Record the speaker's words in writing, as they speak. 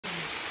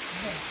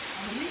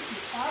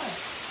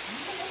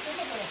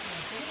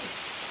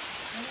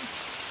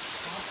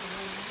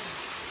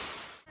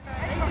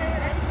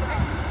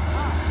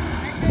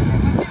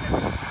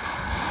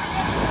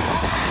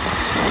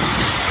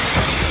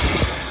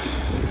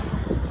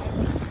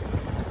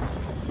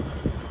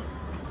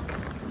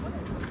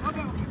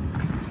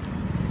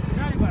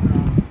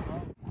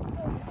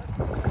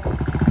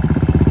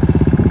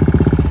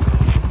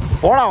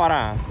போடா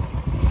வரேன்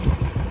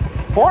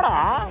போடா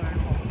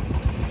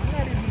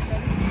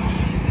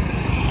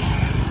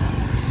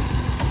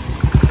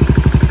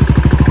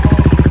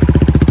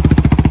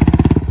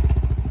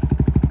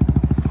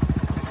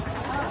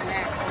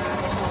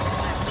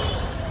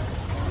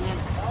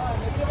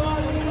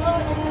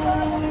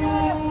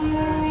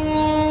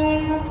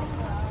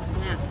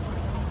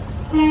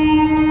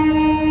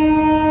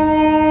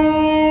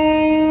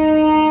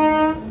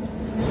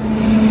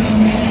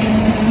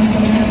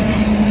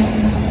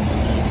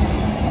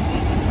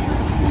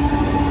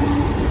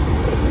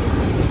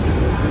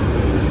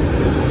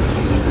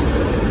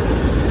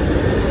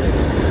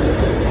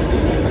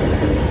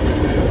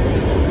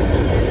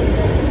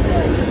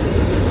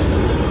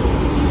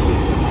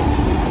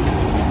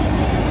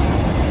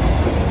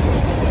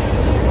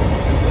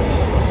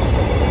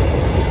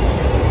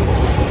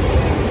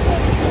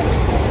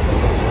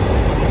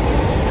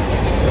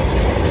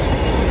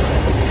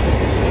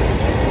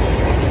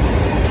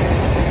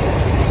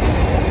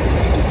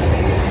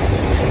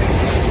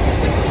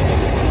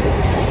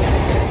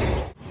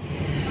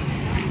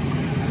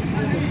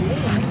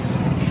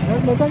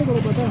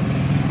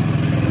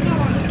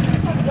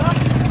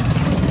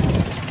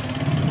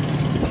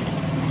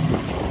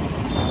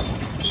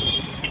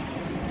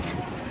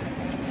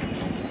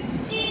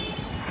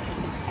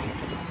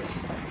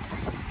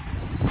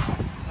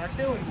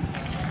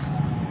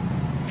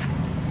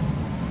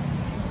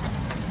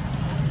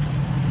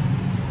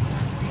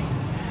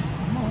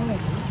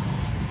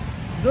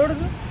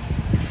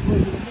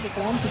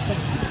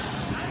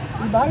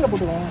பேக்ல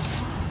போட்டுக்கோங்க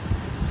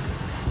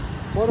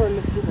போற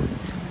வழியில சுத்தி போட்டு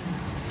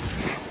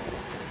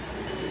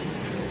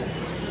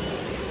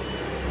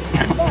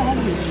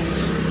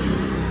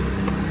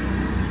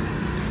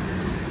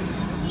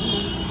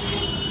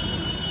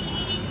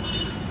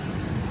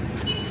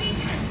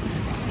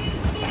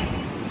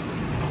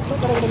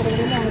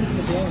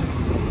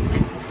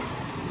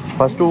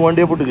ஃபர்ஸ்ட் ஒன்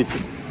டே போட்டுக்கிச்சு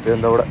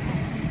இந்த விட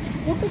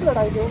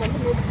போட்டுக்கலடா இது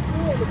வந்து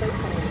அது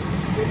டைப் பண்ணுங்க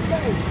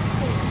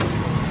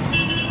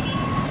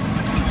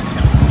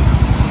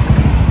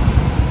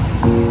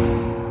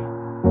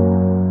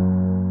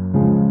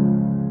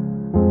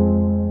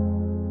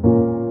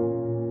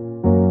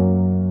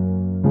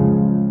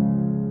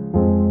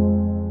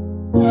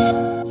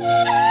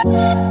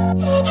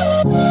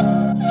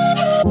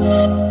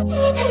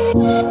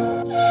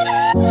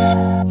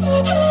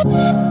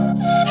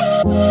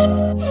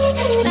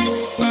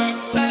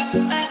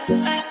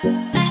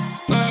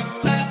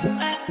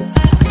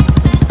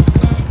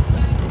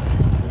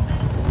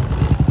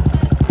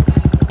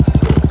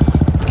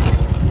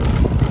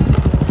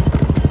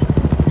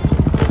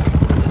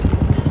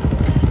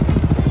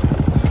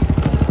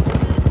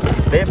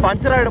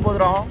பஞ்சர் ஆகிட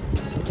போதும்.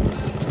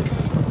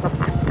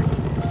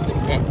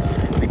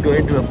 We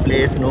going to a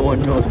place no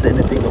one knows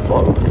anything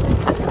about.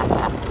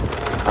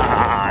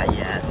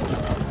 Yes.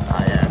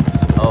 Yes.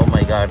 Oh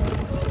my god.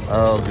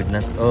 Oh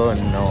goodness. Oh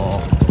no.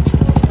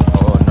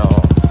 Oh no.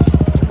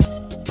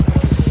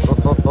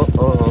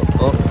 Oh.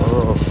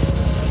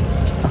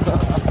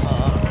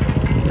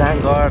 Thank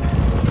god.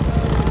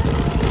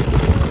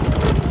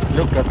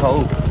 Look, a cow.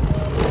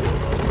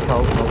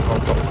 Cow.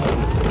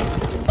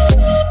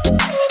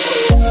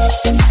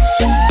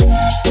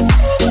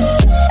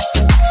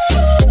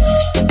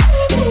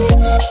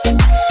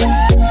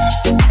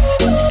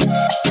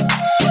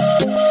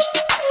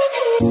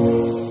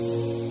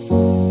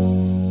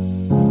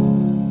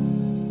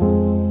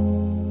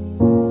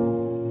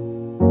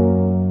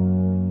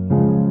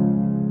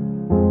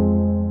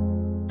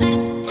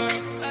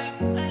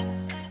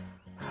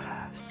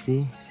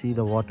 See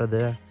the water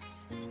there?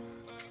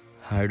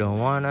 I don't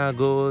wanna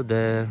go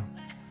there.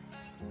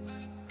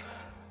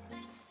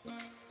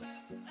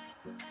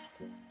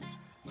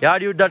 Yeah,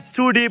 dude, that's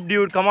too deep,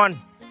 dude. Come on.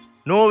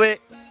 No way.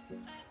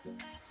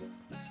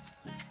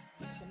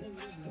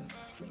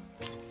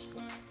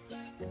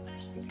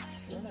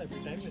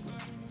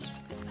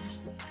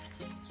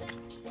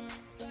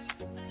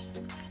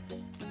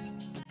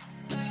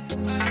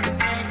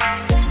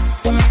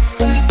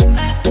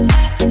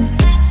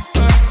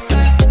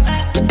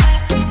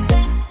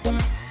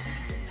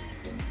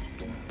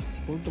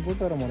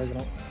 போட்டு வர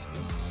முறைக்கிறோம்.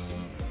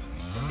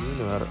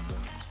 வேற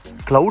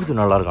clouds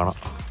நல்லா இருக்கானா?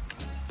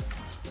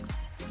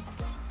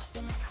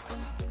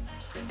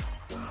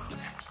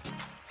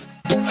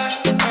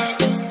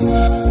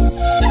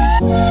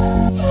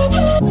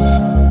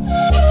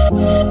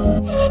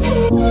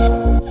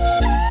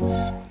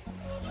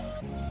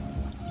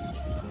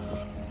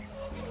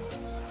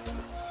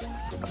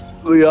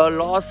 We are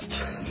lost.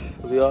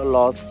 We are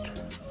lost.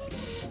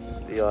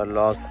 We are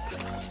lost.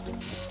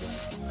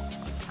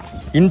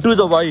 into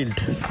the wild,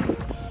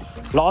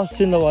 lost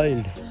in the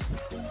wild.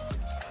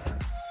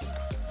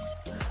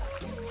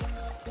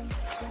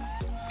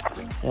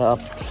 Yeah,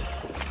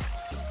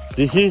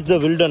 this is the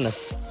wilderness.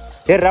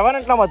 Hey,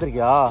 Revenant la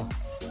maathirkiya?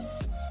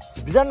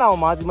 Idan na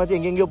maathi maathi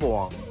engengeyo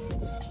povan.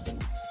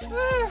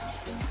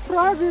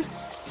 Frog.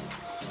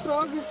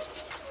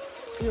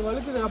 Ye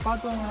valukudra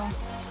paathuvaanga.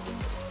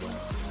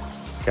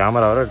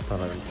 Camera vara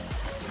eduthaanga.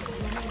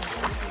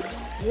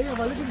 ஏங்க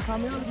வழுக்குது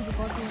சமையா இருக்குது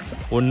பாத்து.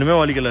 ஒண்ணுமே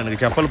வலிக்கல எனக்கு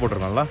செப்பல்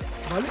போட்டுறனால.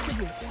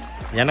 வழுக்குது.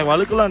 எனக்கு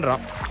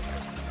வழுக்கலன்றான்.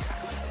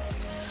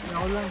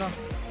 அவ்வளவுதான்டா.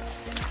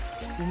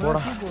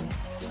 போடா.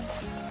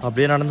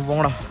 அப்படியே நடந்து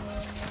போங்கடா.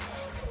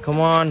 Come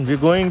on,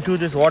 we're going to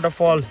this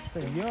waterfall.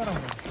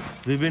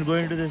 We've been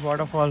going to this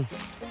waterfall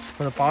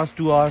for the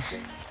past 2 hours.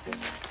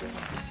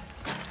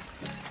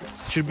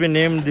 Should be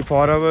named the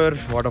Forever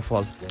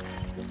Waterfall.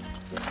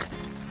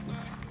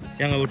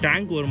 எங்க ஒரு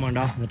டேங்க்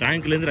வருமாண்டா, அந்த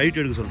டேங்க்ல இருந்து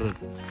ரைட் எடுக்க சொல்றது.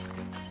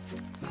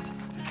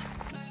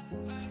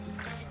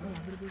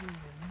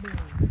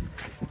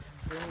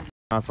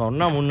 நான்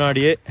சொன்னா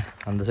முன்னாடியே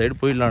அந்த சைடு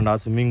போயிடலாம்டா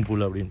ஸ்விம்மிங்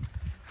பூல் அப்படின்னு.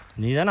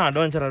 நீ தானே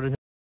adventure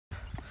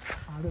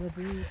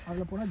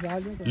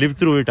live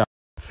through it.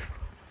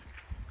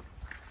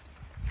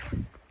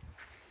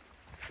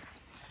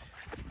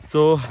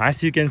 So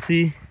as you can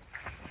see,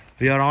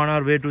 we are on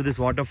our way to this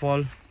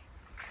waterfall.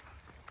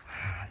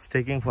 It's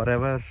taking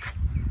forever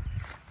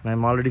and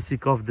I'm already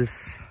sick of this.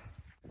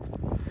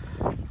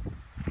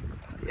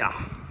 Yeah.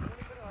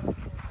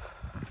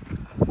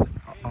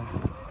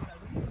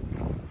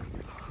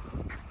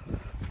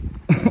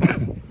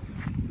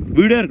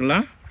 Video இருக்குல்ல,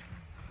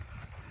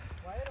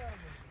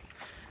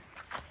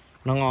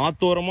 நாங்கள்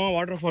ஆத்தோரமாக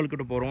water fall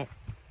கிட்ட போகிறோம்.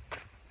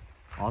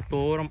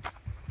 ஆத்தோரம்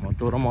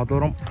ஆத்தோரம்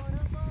ஆத்தோரம்.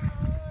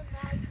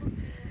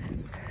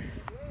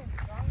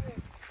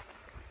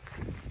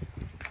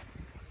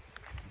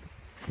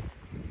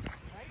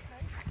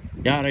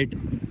 Yeah right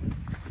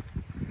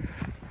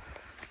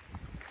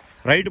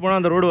right போனால்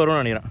அந்த road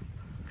வரும்னு நினைக்கிறேன்.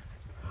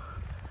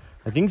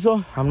 I think so,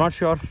 I'm not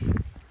sure.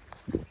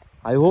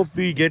 I hope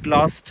we get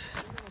lost.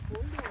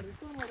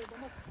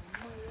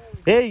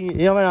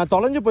 ஏய் அவன் நான்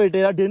தொலைஞ்சு போயிட்டு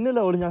ஏதாவது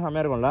டென்னில் ஒழிஞ்சா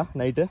செம்மையாக இருக்கும்ல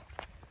நைட்டு.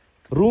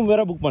 ரூம்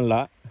வேற புக் பண்ணல.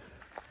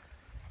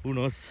 Who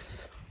knows?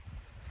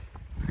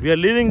 We are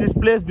leaving this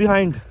place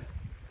behind.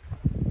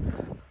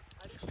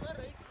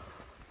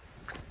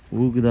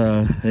 Who the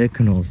heck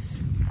knows?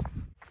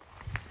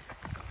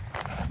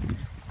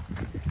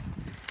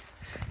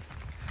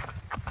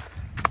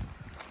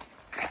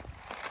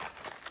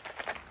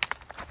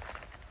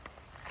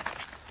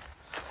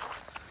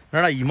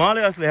 என்னடா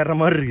இமாலயாஸ்ல ஏற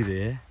மாதிரி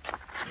இருக்குது.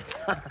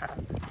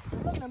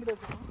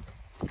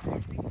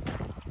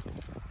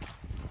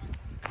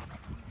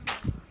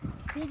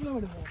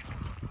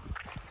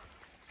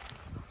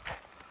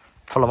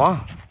 போலாமா?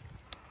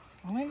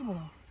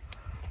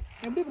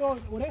 எப்படி ப்ரோ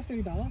ஒரே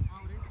ஸ்ட்ரெயிட்டா?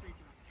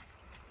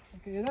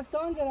 ஓகே, ஏதாவது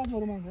டர்ன்ஸ் ஏதாவது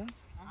வருமாங்க?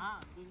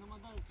 இந்த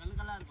மாதிரி தான்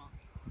கல்லுகள்லாம் இருக்கும்.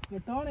 இந்த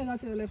டர்ன்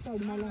ஏதாவது லெஃப்ட்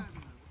அப்படினால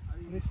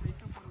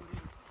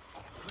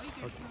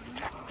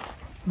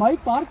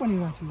பைக் பார்க்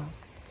பண்ணிடுவேன் ஆக்சுவலா.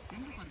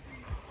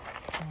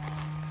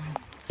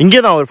 இங்கே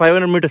தான் ஒரு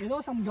 500 மீட்டர்ஸ்.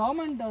 ஏதோ சம்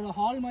கவர்மெண்ட்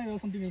ஹால் மாதிரி ஏதோ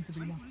சம்திங்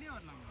வச்சிருக்கீங்க.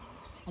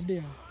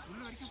 அப்படியே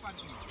உள்ள வரைக்கும்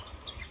பார்க்கிங்.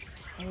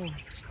 ஓ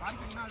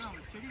பார்க்கிங்னா அதான்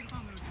செடி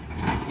இருக்கும்.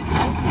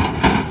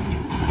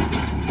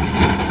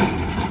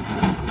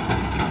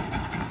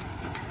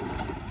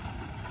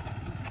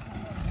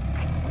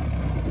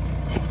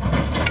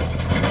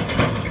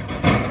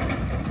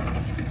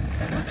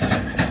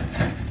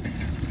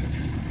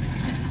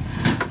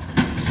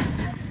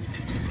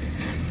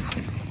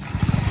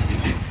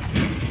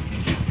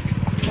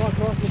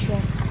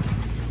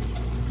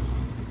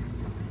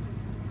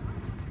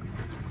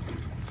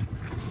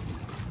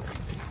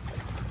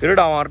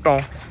 இருடா அவன்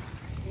வரட்டும்.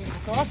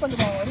 கிராஸ்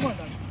பண்ணிட்டு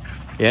வருவான்டா.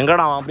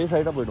 எங்கடா அவன் அப்படியே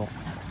சைடாக போய்டும்.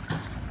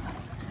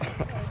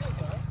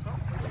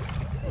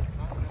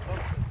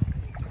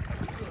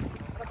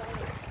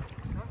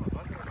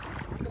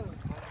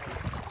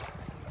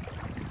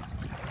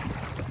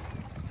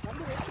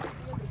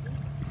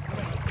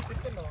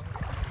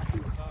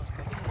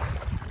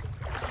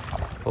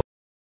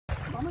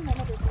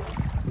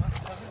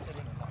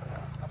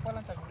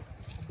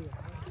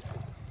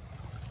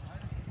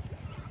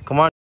 Come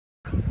on,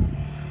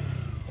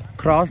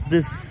 cross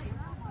this,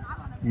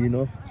 you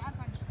know,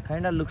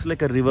 kind of looks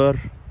like a river,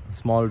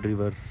 small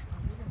river.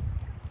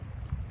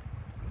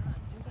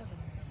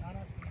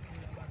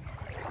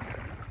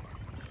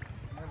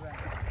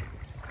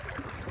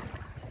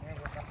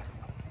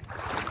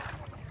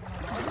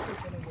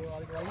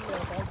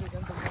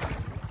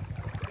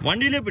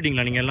 வண்டியிலே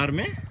போயிட்டீங்களா நீங்கள்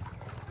எல்லாருமே?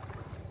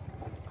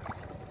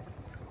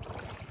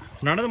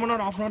 நடந்து போனால்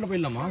ஒரு 1/2 hour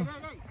போயிடலாமா?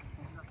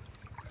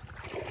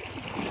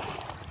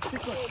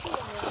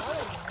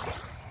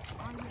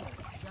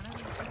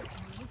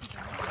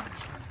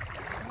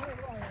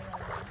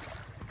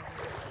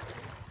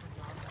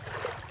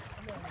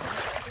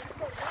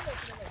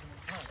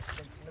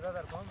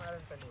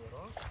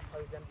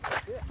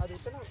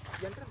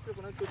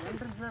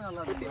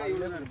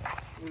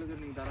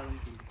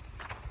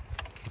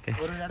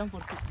 ஒரு இடம்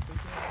பொறுத்து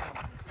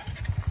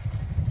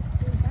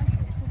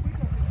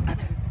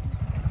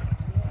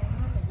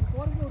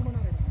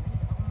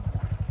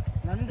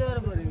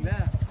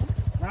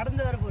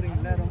வர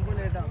போறீங்களா ரொம்ப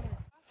லேட்டா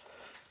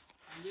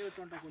அங்கேயே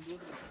விட்டோம்டா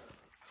கொஞ்சம்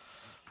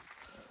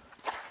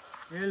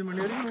 7 மணி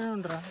வரைக்கும்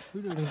வேணும்ன்றா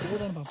வீடியோ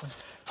எடுத்து பாப்பேன்.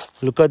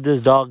 Look at this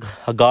dog,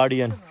 a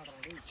guardian.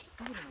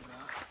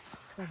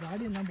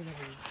 guardian தான்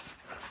போகுது.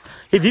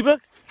 Hey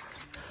Deepak,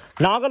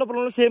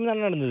 நாகலபுரம்ல சேம்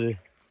தான நடந்தது.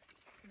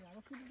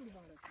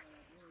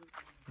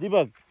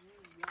 Deepak,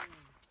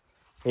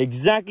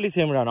 exactly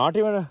same da, not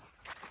even a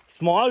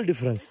small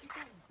difference.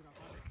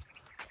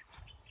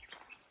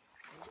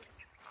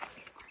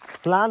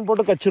 Plan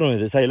போட்டு கச்சிரும்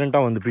இது சைலண்டா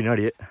வந்து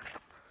பின்னாடியே.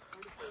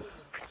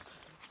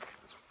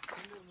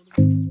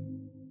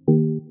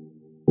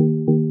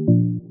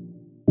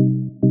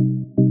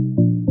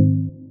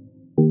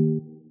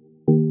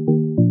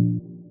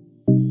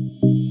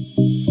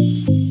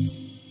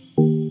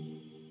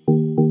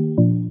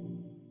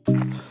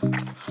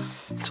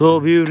 So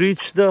we've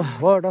reached the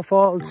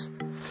waterfalls.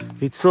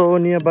 It's so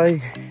nearby.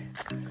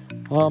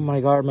 Oh my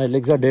god, my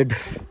legs are dead.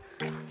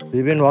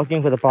 We've been walking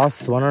for the past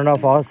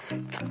 1.5 hours.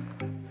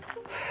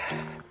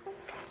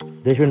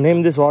 They should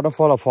name this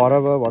waterfall a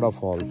forever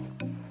waterfall.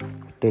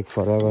 It takes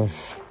forever.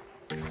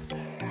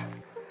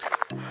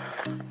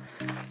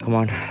 Come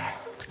on.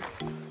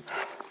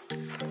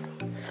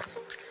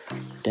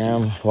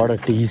 Damn, what a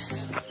tease.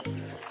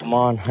 Come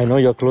on, I know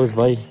you're close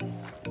by.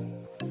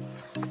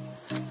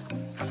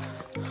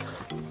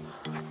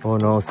 Oh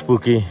no,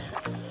 spooky.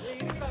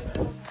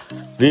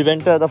 We've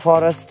entered the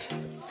forest.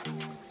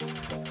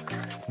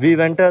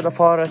 We've entered the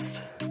forest.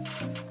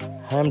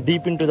 I am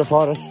deep into the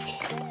forest.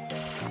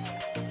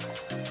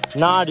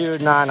 Nah,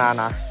 dude, nah,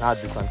 not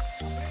this one.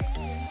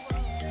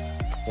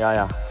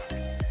 Yeah.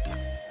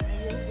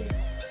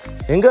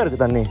 எங்க இருக்கு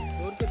தண்ணி?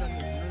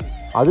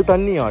 அது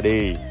தண்ணியா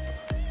டேய்?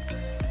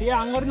 ஏய்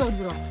அங்க இருந்து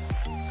வருதுடா.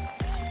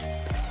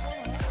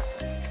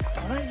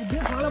 ஆனா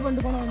இப்படியே ஃபாலோ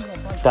பண்ணிட்டு போனா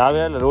வந்துடா.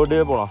 தேவையில்ல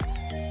ரோடே போலாம்.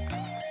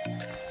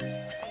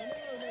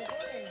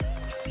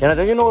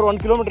 எனக்கு இன்னும் ஒரு 1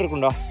 கிலோமீட்டர்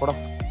இருக்கும்டா போடா.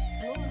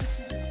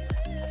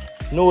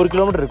 இன்னும் 1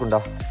 கிலோமீட்டர்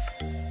இருக்கும்டா.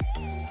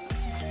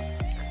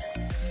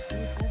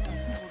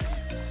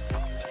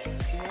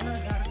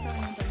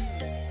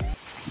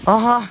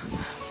 ஆஹா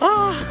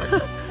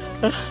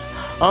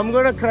I'm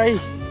gonna cry.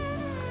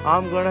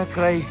 I'm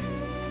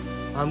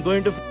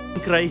going to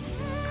cry.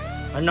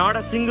 And not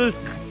a single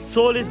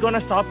soul is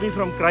gonna stop me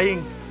from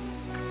crying.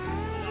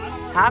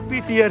 Happy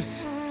tears.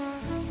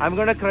 I'm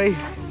gonna cry.